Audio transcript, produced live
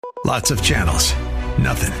Lots of channels,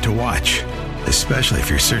 nothing to watch, especially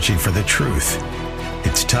if you're searching for the truth.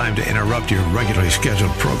 It's time to interrupt your regularly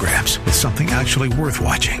scheduled programs with something actually worth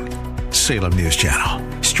watching. Salem News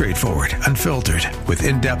Channel. Straightforward, unfiltered, with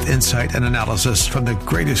in-depth insight and analysis from the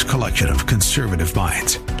greatest collection of conservative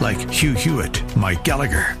minds like Hugh Hewitt, Mike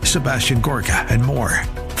Gallagher, Sebastian Gorka, and more.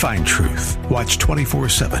 Find truth. Watch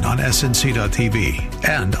 24/7 on snc.tv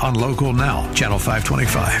and on Local Now, Channel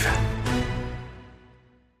 525.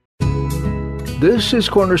 This is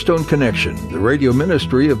Cornerstone Connection, the radio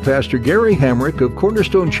ministry of Pastor Gary Hamrick of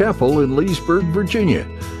Cornerstone Chapel in Leesburg, Virginia.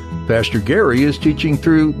 Pastor Gary is teaching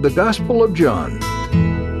through the Gospel of John. Real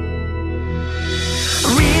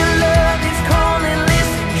love is calling,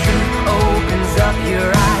 listen, truth opens up your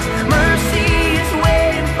eyes. Mercy is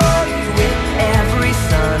waiting for you with every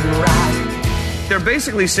sunrise. They're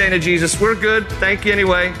basically saying to Jesus, we're good, thank you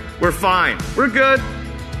anyway, we're fine, we're good.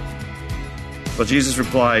 Well, Jesus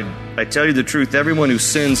replied, I tell you the truth, everyone who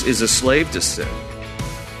sins is a slave to sin.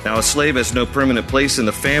 Now, a slave has no permanent place in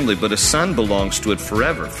the family, but a son belongs to it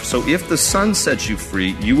forever. So if the Son sets you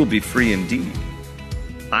free, you will be free indeed.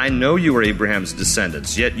 I know you are Abraham's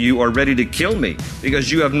descendants, yet you are ready to kill me, because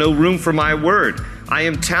you have no room for my word. I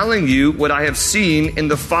am telling you what I have seen in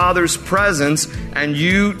the Father's presence, and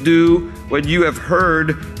you do what you have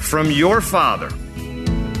heard from your father.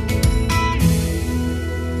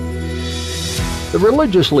 The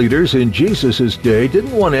religious leaders in Jesus' day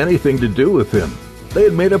didn't want anything to do with him. They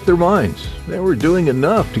had made up their minds. They were doing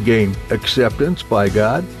enough to gain acceptance by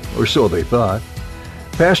God, or so they thought.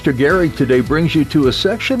 Pastor Gary today brings you to a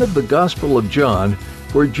section of the Gospel of John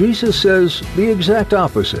where Jesus says the exact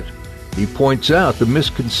opposite. He points out the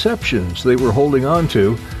misconceptions they were holding on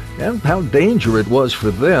to and how dangerous it was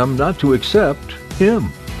for them not to accept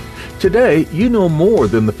him. Today, you know more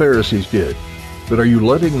than the Pharisees did. But are you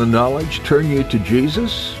letting the knowledge turn you to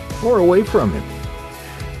Jesus or away from him?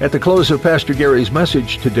 At the close of Pastor Gary's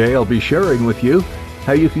message today, I'll be sharing with you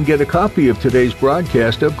how you can get a copy of today's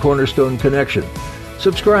broadcast of Cornerstone Connection.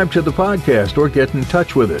 Subscribe to the podcast or get in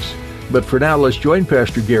touch with us. But for now, let's join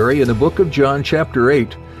Pastor Gary in the book of John chapter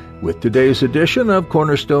 8 with today's edition of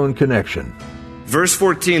Cornerstone Connection. Verse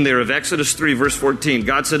 14 there of Exodus 3, verse 14,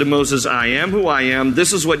 God said to Moses, I am who I am.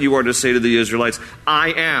 This is what you are to say to the Israelites.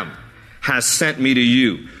 I am has sent me to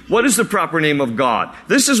you. What is the proper name of God?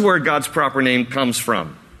 This is where God's proper name comes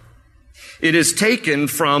from. It is taken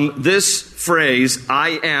from this phrase,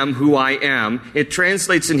 I am who I am. It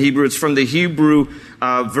translates in Hebrew, it's from the Hebrew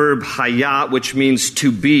verb haya, which means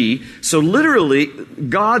to be. So literally,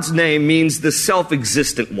 God's name means the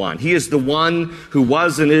self-existent one. He is the one who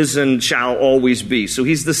was and is and shall always be. So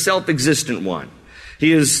he's the self-existent one.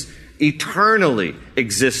 He is eternally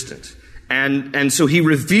existent. And so he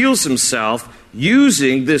reveals himself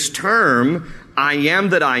using this term, I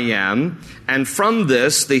am that I am. And from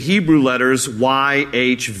this, the Hebrew letters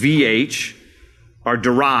YHVH are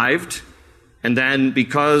derived. And then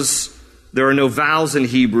because there are no vowels in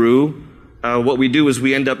Hebrew, what we do is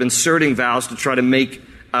we end up inserting vowels to try to make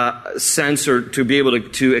sense or to be able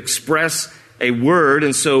to express a word.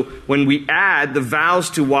 And so when we add the vowels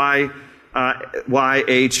to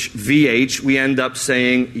YHVH, we end up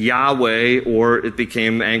saying Yahweh, or it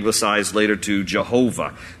became anglicized later to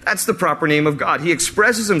Jehovah. That's the proper name of God. He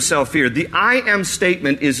expresses himself here. The I am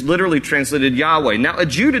statement is literally translated Yahweh. Now, a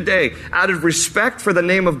Jew today, out of respect for the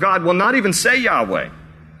name of God, will not even say Yahweh.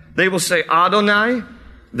 They will say Adonai.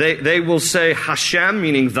 They will say Hashem,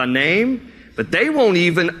 meaning the name. But they won't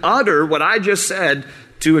even utter what I just said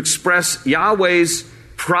to express Yahweh's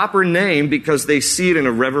proper name because they see it in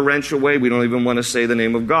a reverential way. We don't even want to say the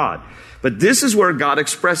name of God. But this is where God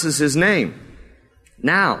expresses his name.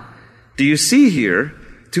 Now, do you see here,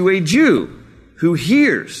 to a Jew who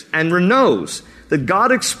hears and knows that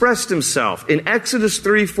God expressed himself in Exodus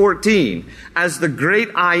 3:14 as the great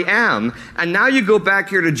I am, and now you go back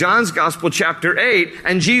here to John's Gospel chapter 8,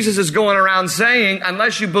 and Jesus is going around saying,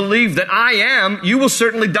 unless you believe that I am, you will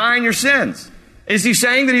certainly die in your sins. Is he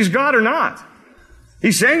saying that he's God or not?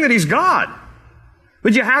 He's saying that he's God.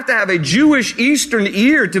 But you have to have a Jewish Eastern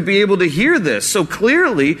ear to be able to hear this. So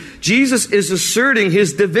clearly, Jesus is asserting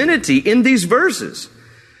his divinity in these verses.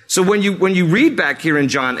 So when you read back here in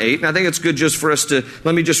John 8, and I think it's good just for us to,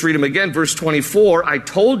 let me just read them again. Verse 24, I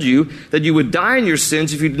told you that you would die in your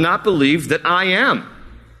sins if you did not believe that I am.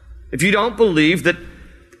 If you don't believe that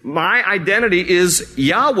my identity is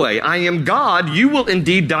Yahweh, I am God, you will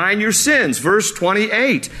indeed die in your sins. Verse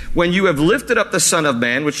 28, when you have lifted up the Son of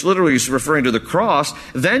Man, which literally is referring to the cross,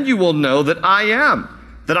 then you will know that I am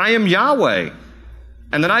Yahweh.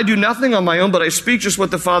 And then I do nothing on my own, but I speak just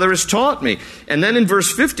what the Father has taught me. And then in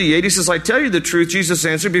verse 58, he says, I tell you the truth, Jesus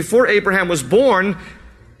answered, before Abraham was born,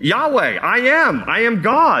 Yahweh, I am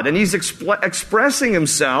God. And he's expressing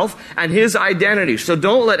himself and his identity. So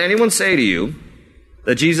don't let anyone say to you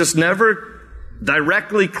that Jesus never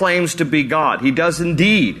directly claims to be God. He does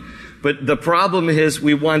indeed. But the problem is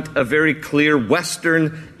we want a very clear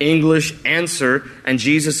Western English answer, and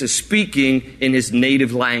Jesus is speaking in his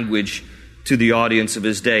native language to the audience of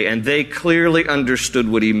his day. And they clearly understood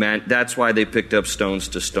what he meant. That's why they picked up stones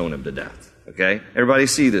to stone him to death. Okay? Everybody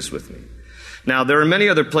see this with me. Now, there are many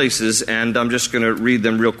other places, and I'm just going to read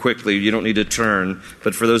them real quickly. You don't need to turn.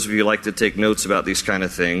 But for those of you who like to take notes about these kind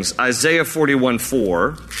of things, Isaiah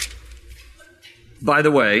 41:4. By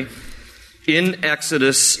the way, in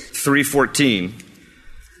Exodus 3:14,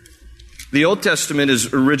 the Old Testament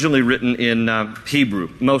is originally written in Hebrew,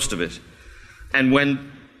 most of it. And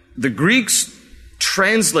when the Greeks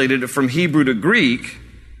translated it from Hebrew to Greek,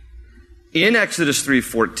 in Exodus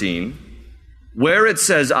 3:14, where it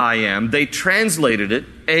says I am, they translated it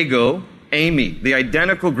ego, eimi, the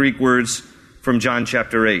identical Greek words from John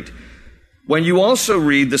chapter 8. When you also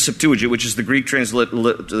read the Septuagint, which is the Greek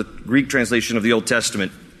translation of the Old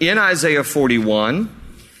Testament, in Isaiah 41,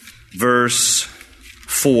 verse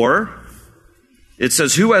 4, it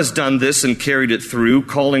says, who has done this and carried it through,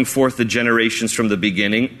 calling forth the generations from the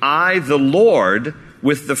beginning? I, the Lord,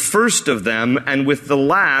 with the first of them, and with the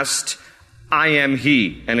last, I am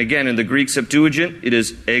he. And again, in the Greek Septuagint, it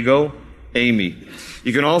is ego, eimi.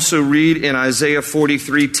 You can also read in Isaiah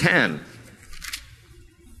 43:10,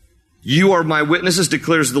 you are my witnesses,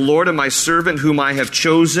 declares the Lord, and my servant whom I have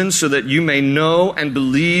chosen, so that you may know and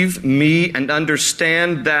believe me and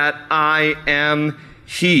understand that I am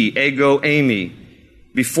he, ego, eimi.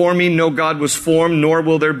 Before me no God was formed, nor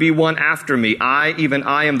will there be one after me. I, even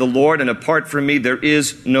I, am the Lord, and apart from me there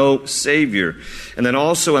is no Savior. And then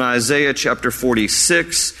also in Isaiah chapter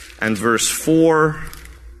 46 and verse 4,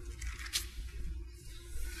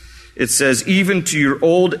 it says, even to your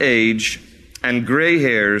old age and gray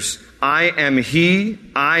hairs, I am he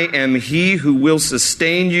who will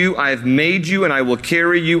sustain you. I have made you and I will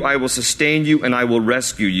carry you. I will sustain you and I will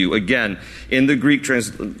rescue you. Again, in the Greek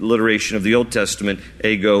transliteration of the Old Testament,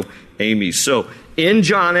 ego, eimi. So, in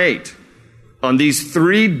John 8, on these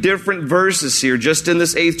three different verses here, just in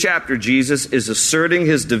this 8th chapter, Jesus is asserting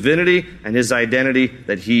his divinity and his identity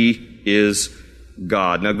that he is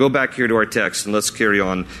God. Now go back here to our text and let's carry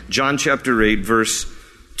on. John chapter 8, verse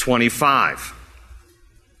 25.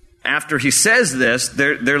 After he says this,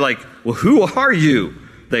 they're like, well, who are you?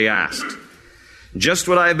 They asked. Just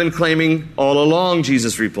what I have been claiming all along,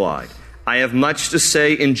 Jesus replied. I have much to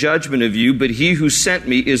say in judgment of you, but he who sent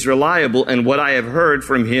me is reliable, and what I have heard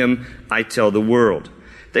from him I tell the world.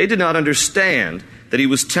 They did not understand that he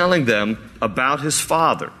was telling them about his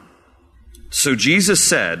Father. So Jesus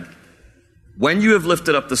said, when you have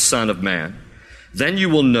lifted up the Son of Man, then you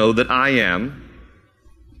will know that I am,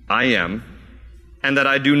 and that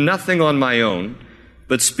I do nothing on my own,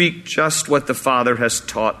 but speak just what the Father has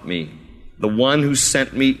taught me. The one who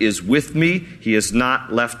sent me is with me. He has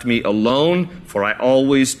not left me alone, for I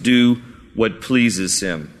always do what pleases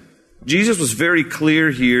him. Jesus was very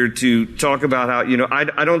clear here to talk about how,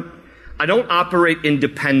 I don't operate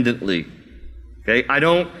independently. Okay? I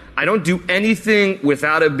don't do anything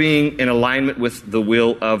without it being in alignment with the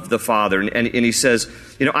will of the Father. And he says,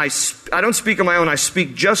 I don't speak on my own. I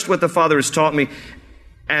speak just what the Father has taught me.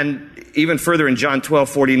 And even further in John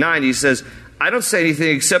 12:49, he says, I don't say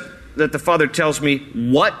anything except that the Father tells me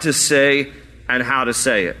what to say and how to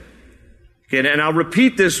say it. Okay, and I'll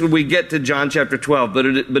repeat this when we get to John chapter 12, but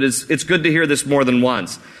it's good to hear this more than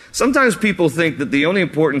once. Sometimes people think that the only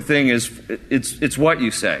important thing is it's what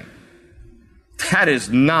you say. That is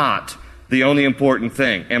not the only important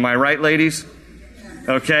thing. Am I right, ladies?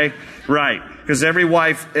 Okay, right. Because every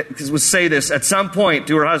wife would say this at some point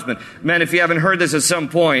to her husband. Man, if you haven't heard this at some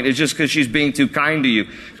point, it's just because she's being too kind to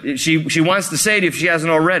you. She wants to say it if she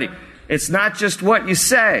hasn't already. It's not just what you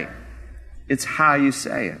say. It's how you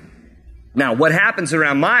say it. Now, what happens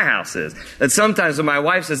around my house is that sometimes when my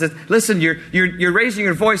wife says, listen, you're raising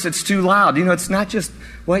your voice, it's too loud. It's not just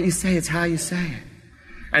what you say, it's how you say it.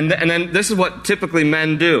 And then this is what typically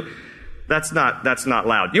men do. That's not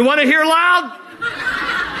loud. You want to hear loud?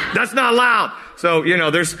 That's not loud. So,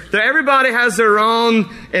 everybody has their own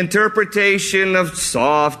interpretation of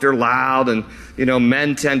soft or loud, and,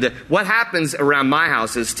 men tend to. What happens around my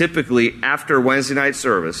house is typically after Wednesday night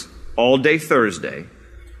service, all day Thursday,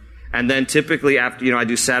 And then typically after, I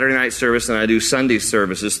do Saturday night service and I do Sunday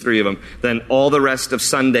services, 3 of them. Then all the rest of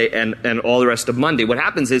Sunday and all the rest of Monday. What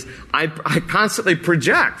happens is I constantly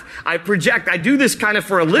project. I do this kind of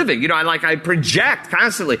for a living. I project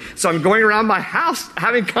constantly. So I'm going around my house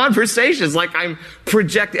having conversations like I'm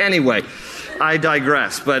project anyway. I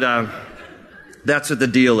digress, but that's what the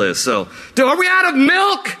deal is. So, are we out of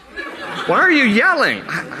milk? Why are you yelling?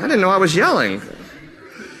 I didn't know I was yelling.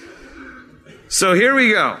 So here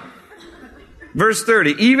we go. Verse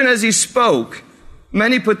 30, even as he spoke,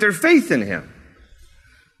 many put their faith in him.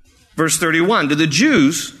 Verse 31, to the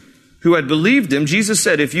Jews who had believed him, Jesus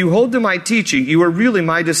said, if you hold to my teaching, you are really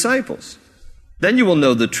my disciples. Then you will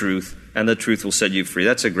know the truth, and the truth will set you free.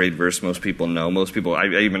 That's a great verse most people know. I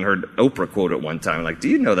even heard Oprah quote it one time. Like, do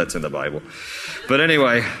you know that's in the Bible? But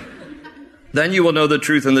anyway, then you will know the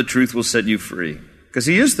truth, and the truth will set you free. Because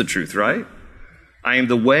he is the truth, right? I am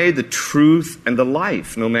the way, the truth, and the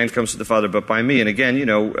life. No man comes to the Father but by me. And again,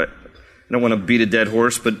 I don't want to beat a dead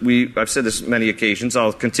horse, but I've said this many occasions.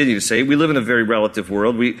 I'll continue to say, we live in a very relative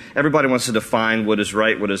world. Everybody wants to define what is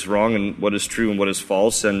right, what is wrong, and what is true and what is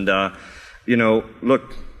false. And,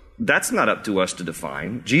 look, that's not up to us to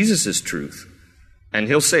define. Jesus is truth. And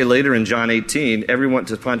he'll say later in John 18,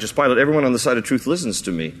 to Pontius Pilate, everyone on the side of truth listens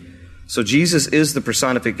to me. So Jesus is the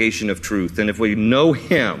personification of truth. And if we know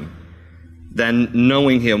him, then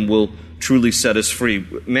knowing him will truly set us free.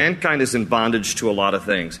 Mankind is in bondage to a lot of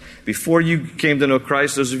things. Before you came to know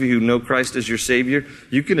Christ, those of you who know Christ as your Savior,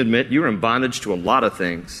 you can admit you were in bondage to a lot of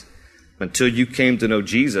things until you came to know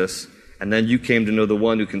Jesus, and then you came to know the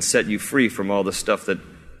one who can set you free from all the stuff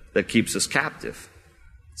that keeps us captive.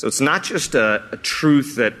 So it's not just a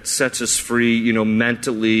truth that sets us free,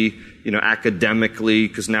 mentally, academically,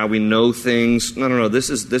 because now we know things. No. This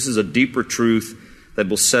is a deeper truth that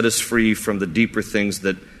will set us free from the deeper things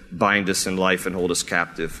that bind us in life and hold us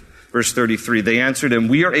captive. Verse 33, they answered him,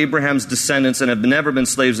 we are Abraham's descendants and have never been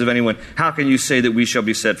slaves of anyone. How can you say that we shall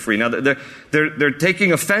be set free? Now, they're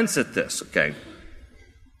taking offense at this, okay?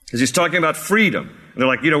 Because he's talking about freedom. And they're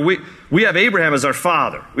like, we have Abraham as our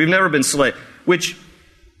father. We've never been slaves. Which,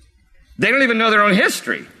 they don't even know their own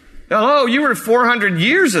history. Oh, you were 400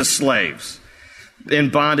 years as slaves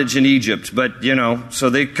in bondage in Egypt. But, so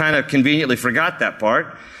they kind of conveniently forgot that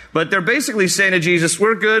part. But they're basically saying to Jesus,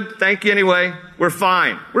 we're good. Thank you anyway. We're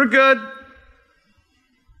fine. We're good.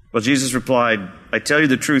 Well, Jesus replied, I tell you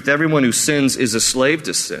the truth, everyone who sins is a slave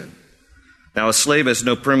to sin. Now, a slave has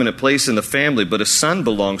no permanent place in the family, but a son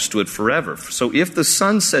belongs to it forever. So if the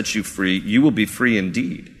son sets you free, you will be free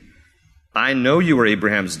indeed. I know you are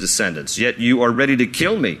Abraham's descendants, yet you are ready to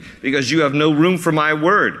kill me because you have no room for my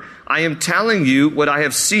word. I am telling you what I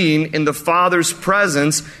have seen in the Father's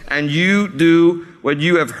presence, and you do what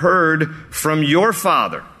you have heard from your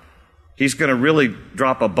father. He's going to really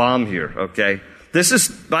drop a bomb here, okay?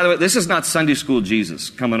 By the way, this is not Sunday school Jesus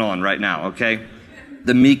coming on right now, okay?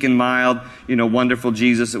 The meek and mild, wonderful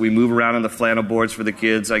Jesus that we move around on the flannel boards for the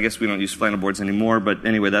kids. I guess we don't use flannel boards anymore, but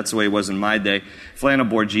anyway, that's the way it was in my day. Flannel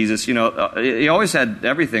board Jesus, he always had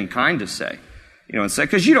everything kind to say, and say,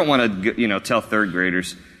 because you don't want to, tell third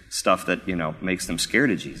graders stuff that, makes them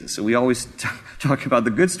scared of Jesus. So we always talk about the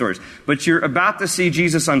good stories. But you're about to see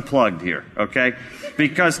Jesus unplugged here, okay?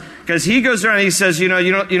 Because he goes around and he says, you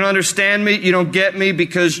don't understand me, you don't get me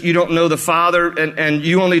because you don't know the Father, and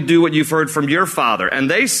you only do what you've heard from your father.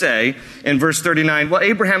 And they say in verse 39, well,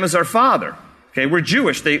 Abraham is our father. Okay, we're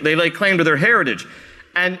Jewish. They lay claim to their heritage.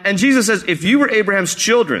 And Jesus says, if you were Abraham's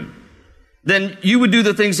children, then you would do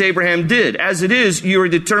the things Abraham did. As it is, you are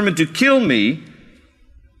determined to kill me,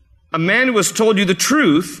 a man who has told you the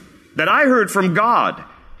truth that I heard from God.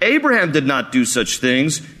 Abraham did not do such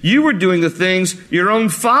things. You were doing the things your own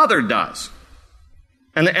father does.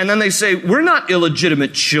 And then they say, we're not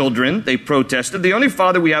illegitimate children, they protested. The only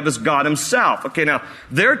father we have is God himself. Okay, now,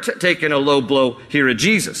 they're taking a low blow here at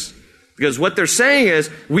Jesus. Because what they're saying is,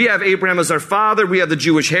 we have Abraham as our father, we have the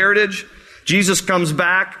Jewish heritage. Jesus comes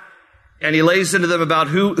back, and he lays into them about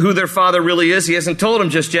who their father really is. He hasn't told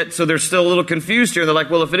them just yet, so they're still a little confused here. They're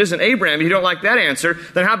like, well, if it isn't Abraham, you don't like that answer,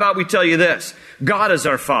 then how about we tell you this? God is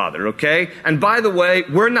our father, okay? And by the way,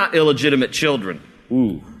 we're not illegitimate children.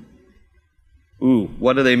 Ooh,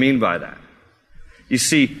 what do they mean by that? You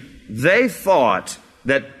see, they thought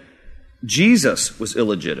that Jesus was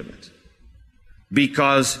illegitimate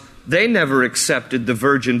because they never accepted the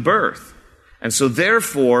virgin birth. And so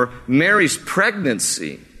therefore, Mary's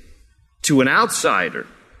pregnancy to an outsider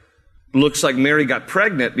looks like Mary got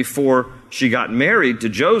pregnant before she got married to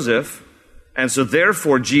Joseph, and so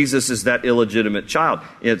therefore Jesus is that illegitimate child.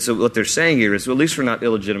 And so what they're saying here is, well, at least we're not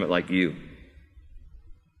illegitimate like you.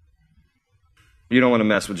 You don't want to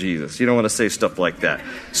mess with Jesus. You don't want to say stuff like that.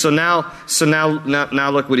 So now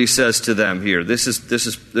look what he says to them here. This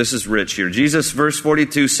is rich here. Jesus, verse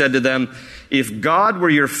 42, said to them, "If God were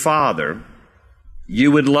your Father,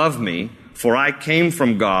 you would love me, for I came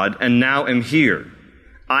from God and now am here.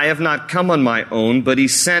 I have not come on my own, but he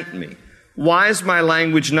sent me. Why is my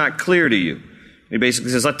language not clear to you?" He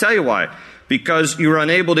basically says, I'll tell you why. Because you are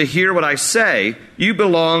unable to hear what I say. You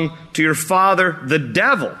belong to your father, the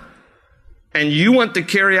devil. And you want to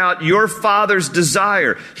carry out your father's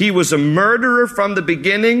desire. He was a murderer from the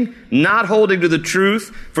beginning, not holding to the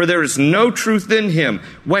truth, for there is no truth in him.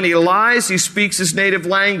 When he lies, he speaks his native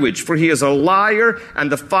language, for he is a liar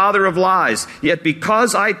and the father of lies. Yet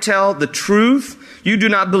because I tell the truth, you do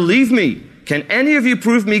not believe me. Can any of you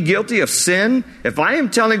prove me guilty of sin? If I am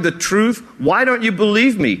telling the truth, why don't you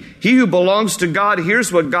believe me? He who belongs to God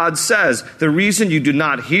hears what God says. The reason you do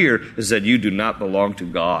not hear is that you do not belong to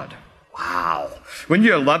God. Wow. Wouldn't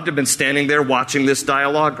you have loved to have been standing there watching this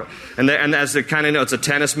dialogue? And as they kind of know, it's a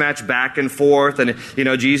tennis match back and forth. And,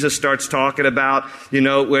 Jesus starts talking about,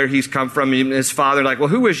 where he's come from. And his father, like, well,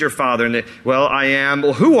 who is your father? And well, I am.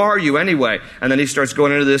 Well, who are you anyway? And then he starts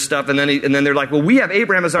going into this stuff. And then they're like, well, we have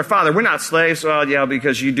Abraham as our father. We're not slaves. Well, yeah,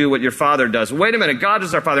 because you do what your father does. Wait a minute. God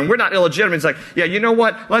is our father. And we're not illegitimate. It's like, yeah, you know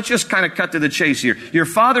what? Let's just kind of cut to the chase here. Your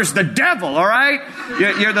father's the devil, all right?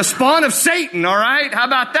 You're the spawn of Satan, all right? How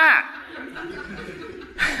about that?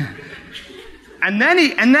 And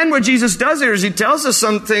then what Jesus does here is he tells us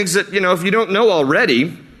some things that, if you don't know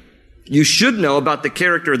already, you should know about the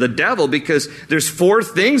character of the devil, because there's 4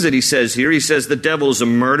 things that he says here. He says the devil is a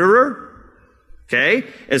murderer. Okay?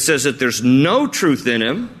 It says that there's no truth in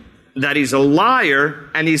him, that he's a liar,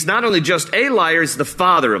 and he's not only just a liar, he's the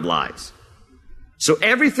father of lies. So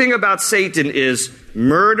everything about Satan is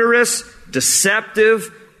murderous,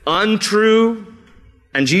 deceptive, untrue.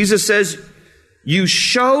 And Jesus says, you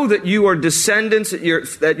show that you are descendants,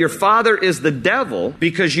 that your father is the devil,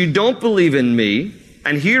 because you don't believe in me,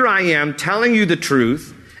 and here I am telling you the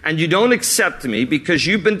truth, and you don't accept me because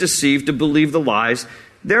you've been deceived to believe the lies.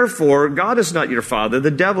 Therefore, God is not your father, the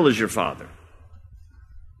devil is your father.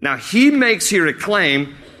 Now, he makes here a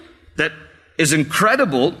claim that is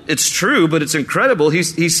incredible. It's true, but it's incredible.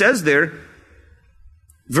 He says there,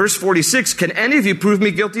 verse 46, can any of you prove me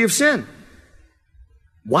guilty of sin?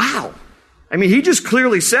 Wow. I mean, he just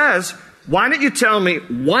clearly says, why don't you tell me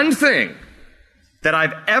one thing that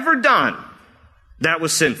I've ever done that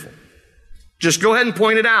was sinful? Just go ahead and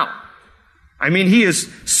point it out. I mean, he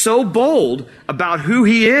is so bold about who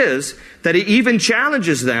he is that he even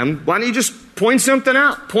challenges them. Why don't you just point something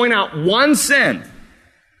out? Point out one sin.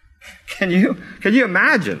 Can you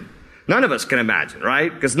imagine? None of us can imagine,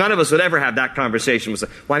 right? Because none of us would ever have that conversation.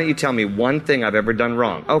 Why don't you tell me one thing I've ever done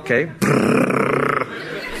wrong? Okay.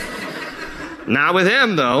 Not with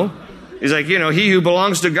him, though. He's like, he who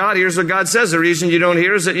belongs to God hears what God says. The reason you don't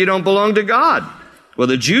hear is that you don't belong to God. Well,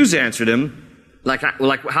 the Jews answered him, like,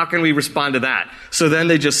 how can we respond to that? So then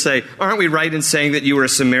they just say, aren't we right in saying that you were a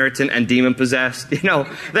Samaritan and demon-possessed?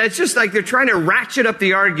 That's just like they're trying to ratchet up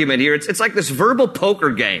the argument here. It's like this verbal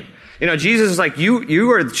poker game. Jesus is like, you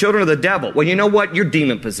are the children of the devil. Well, you know what? You're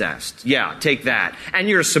demon-possessed. Yeah, take that. And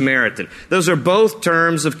you're a Samaritan. Those are both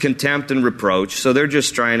terms of contempt and reproach. So they're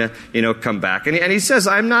just trying to, come back. And he says,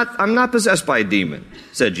 I'm not possessed by a demon,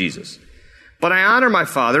 said Jesus. But I honor my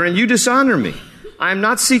Father, and you dishonor me. I am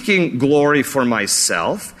not seeking glory for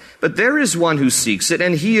myself, but there is one who seeks it,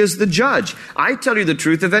 and he is the judge. I tell you the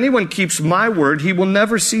truth, if anyone keeps my word, he will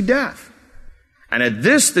never see death. And at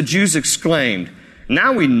this the Jews exclaimed,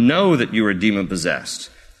 now we know that you are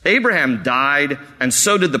demon-possessed. Abraham died, and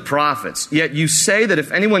so did the prophets. Yet you say that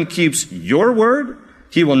if anyone keeps your word,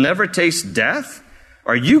 he will never taste death?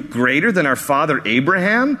 Are you greater than our father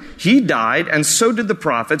Abraham? He died, and so did the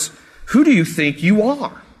prophets. Who do you think you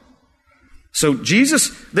are? So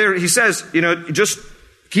Jesus, there, he says, just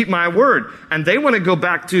keep my word. And they want to go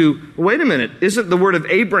back to, wait a minute, isn't the word of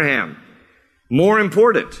Abraham more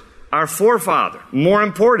important? Our forefather, more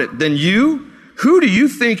important than you? Who do you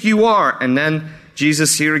think you are? And then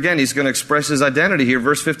Jesus here again, he's going to express his identity here.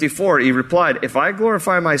 Verse 54, he replied, if I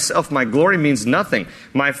glorify myself, my glory means nothing.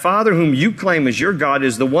 My Father, whom you claim as your God,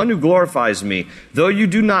 is the one who glorifies me. Though you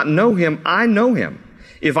do not know him, I know him.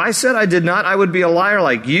 If I said I did not, I would be a liar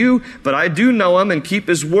like you, but I do know him and keep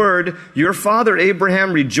his word. Your father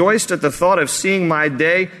Abraham rejoiced at the thought of seeing my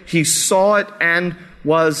day. He saw it and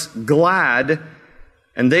was glad.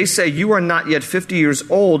 And they say, you are not yet 50 years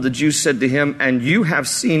old. The Jews said to him, and you have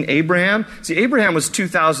seen Abraham? See, Abraham was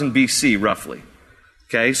 2000 BC, roughly.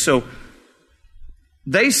 Okay, so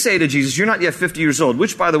they say to Jesus, you're not yet 50 years old,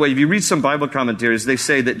 which, by the way, if you read some Bible commentaries, they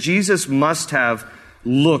say that Jesus must have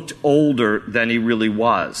looked older than he really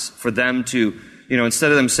was for them to,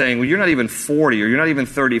 instead of them saying, well, you're not even 40 or you're not even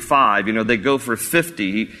 35, they go for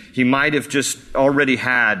 50. He might have just already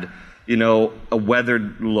had, a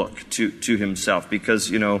weathered look to himself because,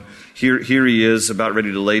 here he is about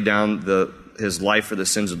ready to lay down his life for the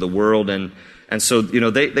sins of the world. And so,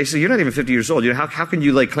 they say, you're not even 50 years old. How can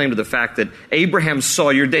you lay claim to the fact that Abraham saw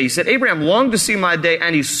your day? He said, Abraham longed to see my day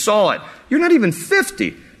and he saw it. You're not even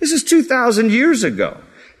 50. This is 2,000 years ago.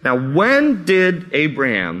 Now, when did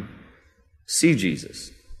Abraham see Jesus?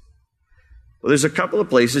 Well, there's a couple of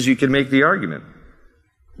places you can make the argument.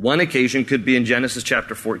 One occasion could be in Genesis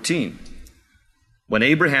chapter 14, when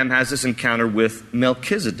Abraham has this encounter with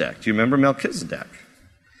Melchizedek. Do you remember Melchizedek?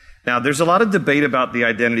 Now, there's a lot of debate about the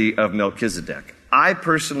identity of Melchizedek. I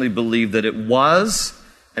personally believe that it was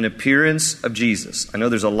an appearance of Jesus. I know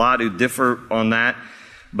there's a lot who differ on that,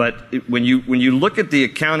 but when you look at the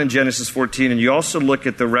account in Genesis 14, and you also look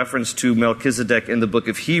at the reference to Melchizedek in the book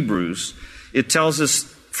of Hebrews, it tells us,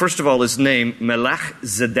 first of all, his name,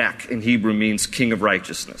 Melech-Zedek, in Hebrew means king of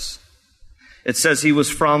righteousness. It says he was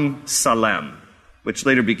from Salem, which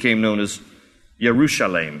later became known as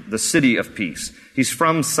Jerusalem, the city of peace. He's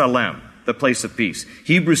from Salem, the place of peace.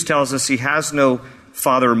 Hebrews tells us he has no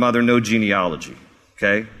father or mother, no genealogy.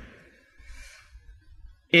 Okay?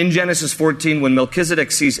 In Genesis 14, when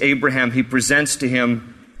Melchizedek sees Abraham, he presents to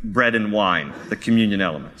him bread and wine, the communion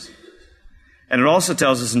elements. And it also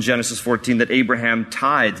tells us in Genesis 14 that Abraham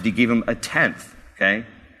tithed. He gave him a tenth, okay?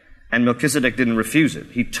 And Melchizedek didn't refuse it.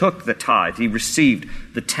 He took the tithe. He received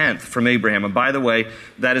the tenth from Abraham. And by the way,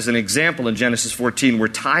 that is an example in Genesis 14 where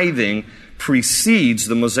tithing precedes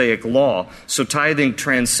the Mosaic law. So tithing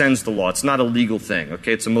transcends the law. It's not a legal thing,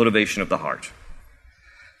 okay? It's a motivation of the heart.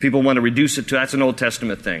 People want to reduce it to, that's an Old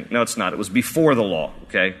Testament thing. No, it's not. It was before the law,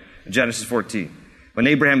 okay? In Genesis 14. When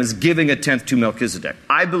Abraham is giving a tenth to Melchizedek.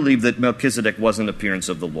 I believe that Melchizedek was an appearance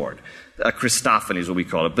of the Lord. A Christophany is what we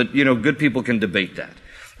call it. But, good people can debate that.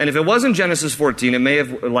 And if it wasn't Genesis 14, it may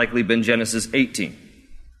have likely been Genesis 18.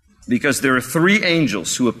 Because there are three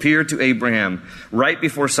angels who appear to Abraham right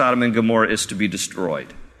before Sodom and Gomorrah is to be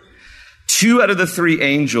destroyed. Two out of the three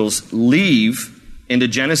angels leave into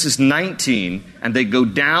Genesis 19, and they go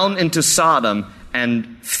down into Sodom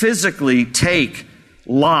and physically take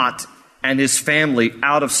Lot and his family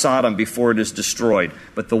out of Sodom before it is destroyed.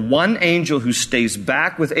 But the one angel who stays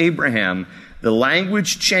back with Abraham, the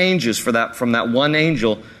language changes from that one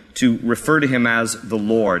angel to refer to him as the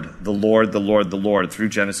Lord, the Lord, the Lord, the Lord, through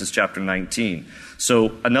Genesis chapter 19.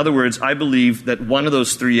 So, in other words, I believe that one of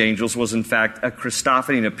those three angels was in fact a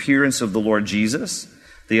Christophany, an appearance of the Lord Jesus.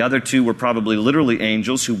 The other two were probably literally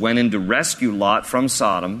angels who went in to rescue Lot from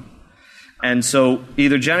Sodom. And so,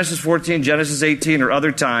 either Genesis 14, Genesis 18, or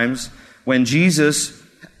other times, when Jesus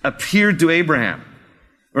appeared to Abraham.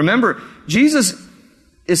 Remember, Jesus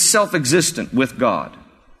is self-existent with God,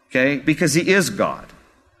 okay? Because he is God.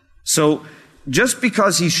 So just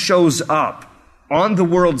because he shows up on the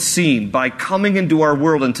world scene by coming into our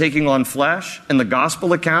world and taking on flesh in the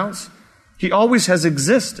gospel accounts, he always has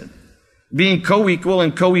existed, being co-equal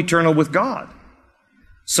and co-eternal with God.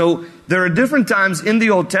 So there are different times in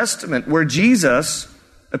the Old Testament where Jesus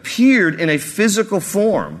appeared in a physical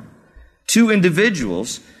form to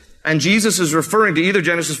individuals, and Jesus is referring to either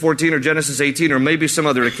Genesis 14 or Genesis 18 or maybe some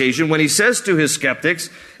other occasion when he says to his skeptics,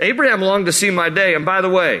 Abraham longed to see my day, and by the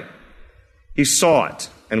way, he saw it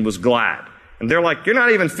and was glad. And they're like, you're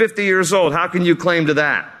not even 50 years old. How can you claim to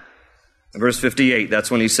that? In verse 58, that's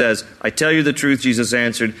when he says, I tell you the truth, Jesus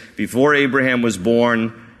answered, before Abraham was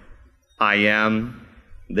born, I am.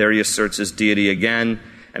 There he asserts his deity again.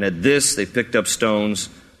 And at this, they picked up stones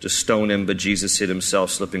to stone him, but Jesus hid himself,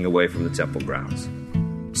 slipping away from the temple grounds.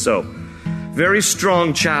 So, very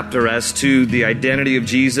strong chapter as to the identity of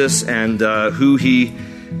Jesus and who he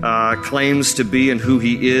claims to be and who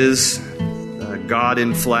he is, God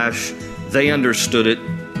in flesh. They understood it.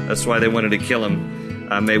 That's why they wanted to kill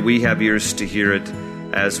him. May we have ears to hear it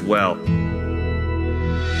as well. Open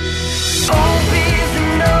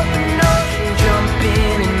ocean, jump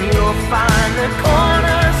in and you'll find the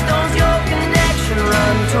cornerstone's your connection.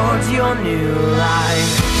 Run towards your new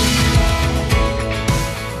life.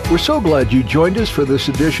 We're so glad you joined us for this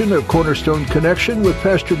edition of Cornerstone Connection with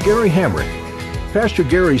Pastor Gary Hamrick. Pastor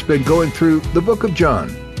Gary's been going through the book of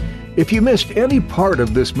John. If you missed any part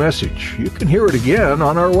of this message, you can hear it again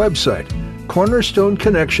on our website,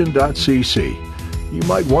 cornerstoneconnection.cc. You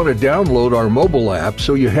might want to download our mobile app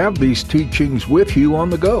so you have these teachings with you on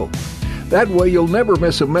the go. That way you'll never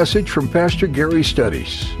miss a message from Pastor Gary's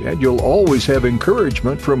studies, and you'll always have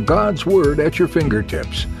encouragement from God's Word at your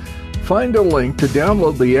fingertips. Find a link to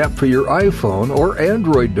download the app for your iPhone or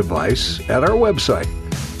Android device at our website,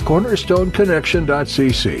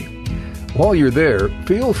 cornerstoneconnection.cc. While you're there,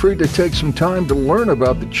 feel free to take some time to learn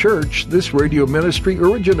about the church this radio ministry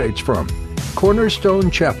originates from,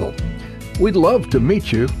 Cornerstone Chapel. We'd love to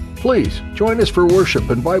meet you. Please join us for worship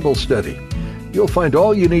and Bible study. You'll find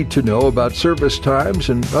all you need to know about service times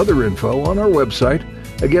and other info on our website.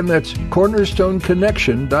 Again, that's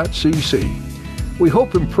cornerstoneconnection.cc. We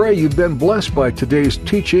hope and pray you've been blessed by today's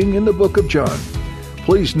teaching in the book of John.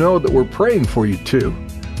 Please know that we're praying for you too.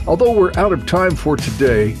 Although we're out of time for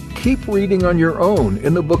today, keep reading on your own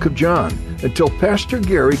in the book of John until Pastor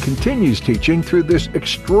Gary continues teaching through this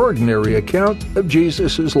extraordinary account of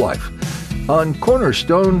Jesus' life on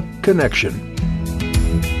Cornerstone Connection.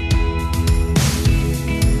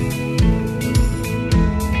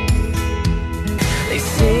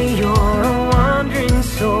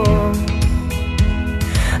 Soul,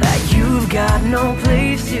 that you've got no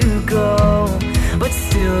place to go, but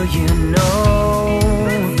still you know